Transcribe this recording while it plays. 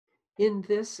In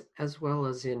this, as well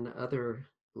as in other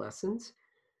lessons,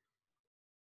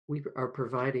 we are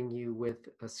providing you with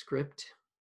a script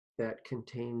that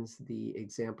contains the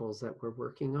examples that we're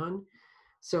working on.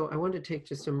 So I want to take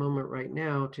just a moment right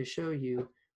now to show you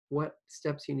what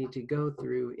steps you need to go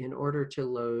through in order to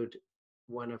load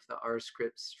one of the R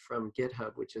scripts from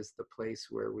GitHub, which is the place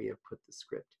where we have put the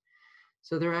script.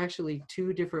 So there are actually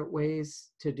two different ways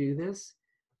to do this.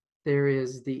 There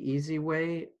is the easy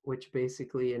way, which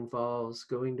basically involves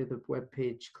going to the web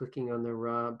page, clicking on the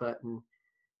raw button,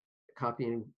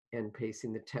 copying and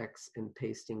pasting the text and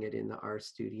pasting it in the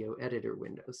RStudio editor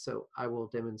window. So I will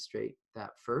demonstrate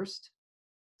that first.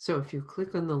 So if you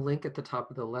click on the link at the top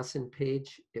of the lesson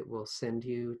page, it will send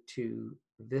you to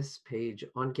this page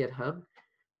on GitHub,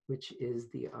 which is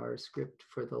the R script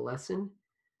for the lesson.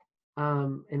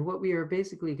 And what we are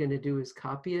basically going to do is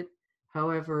copy it.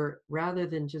 However, rather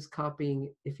than just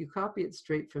copying, if you copy it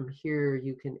straight from here,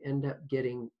 you can end up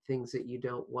getting things that you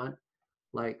don't want,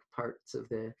 like parts of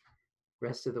the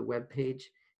rest of the web page.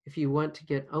 If you want to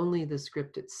get only the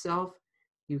script itself,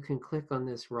 you can click on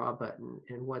this raw button.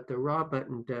 And what the raw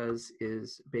button does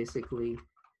is basically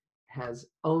has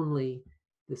only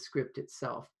the script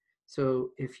itself.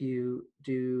 So if you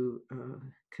do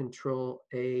Control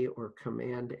A or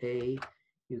Command A,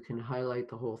 you can highlight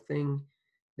the whole thing,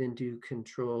 then do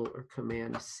Control or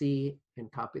Command C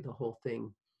and copy the whole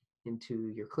thing into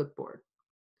your clipboard.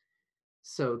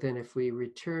 So then if we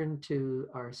return to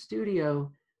our studio,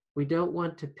 we don't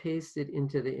want to paste it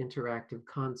into the interactive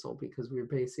console because we're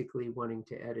basically wanting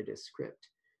to edit a script.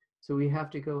 So we have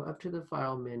to go up to the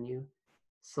File menu,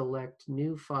 select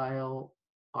New File,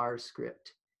 R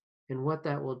script. And what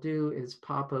that will do is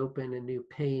pop open a new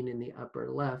pane in the upper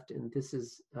left, and this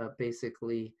is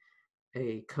basically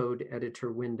a code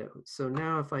editor window. So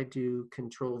now if I do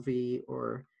Control V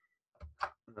or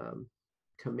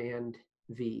Command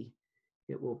V,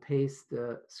 it will paste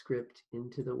the script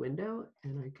into the window,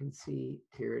 and I can see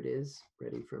here it is,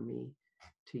 ready for me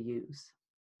to use.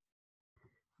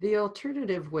 The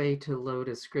alternative way to load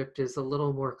a script is a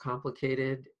little more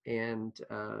complicated and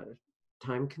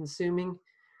time-consuming,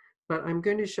 but I'm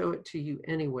going to show it to you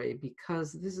anyway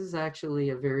because this is actually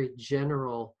a very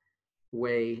general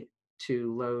way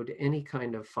to load any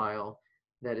kind of file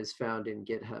that is found in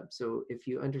GitHub. So if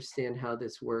you understand how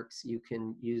this works, you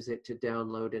can use it to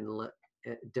download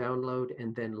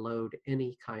and then load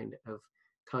any kind of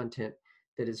content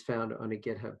that is found on a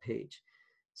GitHub page.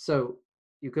 So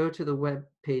you go to the web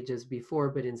page as before,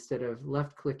 but instead of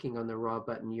left clicking on the raw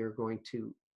button, you're going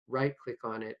to right click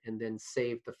on it and then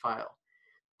save the file.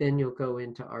 Then you'll go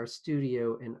into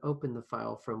RStudio and open the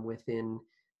file from within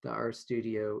the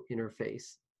RStudio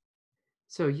interface.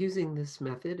 So using this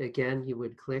method, again, you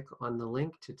would click on the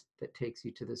link that takes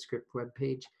you to the script web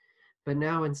page. But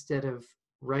now instead of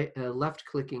left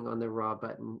clicking on the raw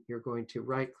button, you're going to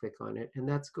right click on it, and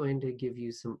that's going to give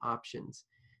you some options.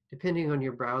 Depending on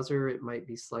your browser, it might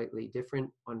be slightly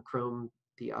different. On Chrome,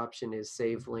 the option is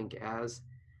Save Link As.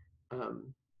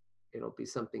 It'll be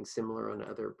something similar on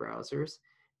other browsers.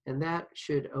 And that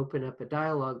should open up a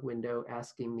dialog window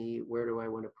asking me where do I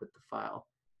want to put the file.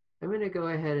 I'm going to go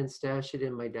ahead and stash it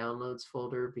in my downloads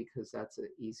folder because that's an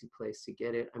easy place to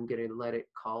get it. I'm going to let it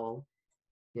call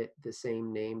it the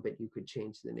same name, but you could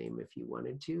change the name if you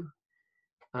wanted to.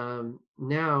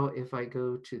 Now, if I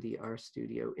go to the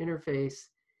RStudio interface,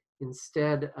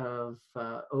 instead of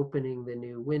opening the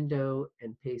new window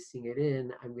and pasting it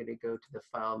in, I'm going to go to the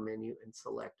File menu and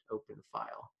select Open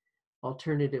File.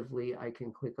 Alternatively, I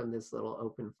can click on this little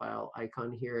Open File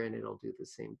icon here and it'll do the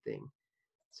same thing.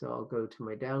 So I'll go to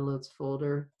my Downloads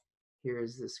folder.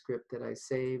 Here's the script that I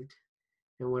saved.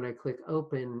 And when I click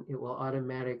Open, it will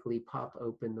automatically pop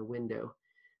open the window.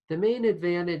 The main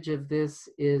advantage of this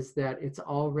is that it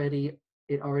already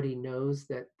knows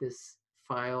that this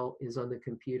file is on the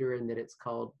computer and that it's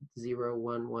called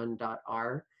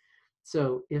 011.r.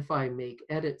 So if I make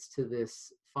edits to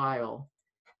this file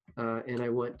and I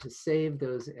want to save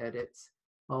those edits,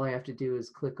 all I have to do is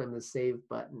click on the Save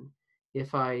button.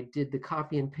 If I did the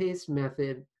copy and paste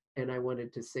method and I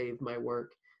wanted to save my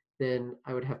work, then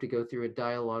I would have to go through a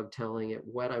dialog telling it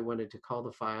what I wanted to call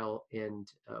the file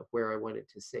and where I wanted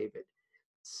to save it.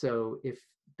 So if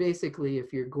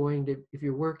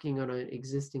you're working on an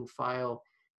existing file,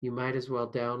 you might as well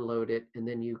download it and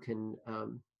then you can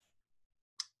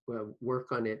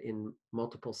work on it in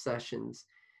multiple sessions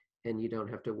and you don't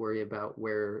have to worry about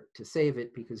where to save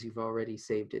it because you've already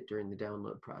saved it during the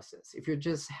download process. If you're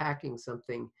just hacking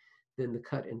something, then the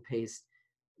cut and paste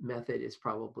method is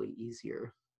probably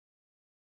easier.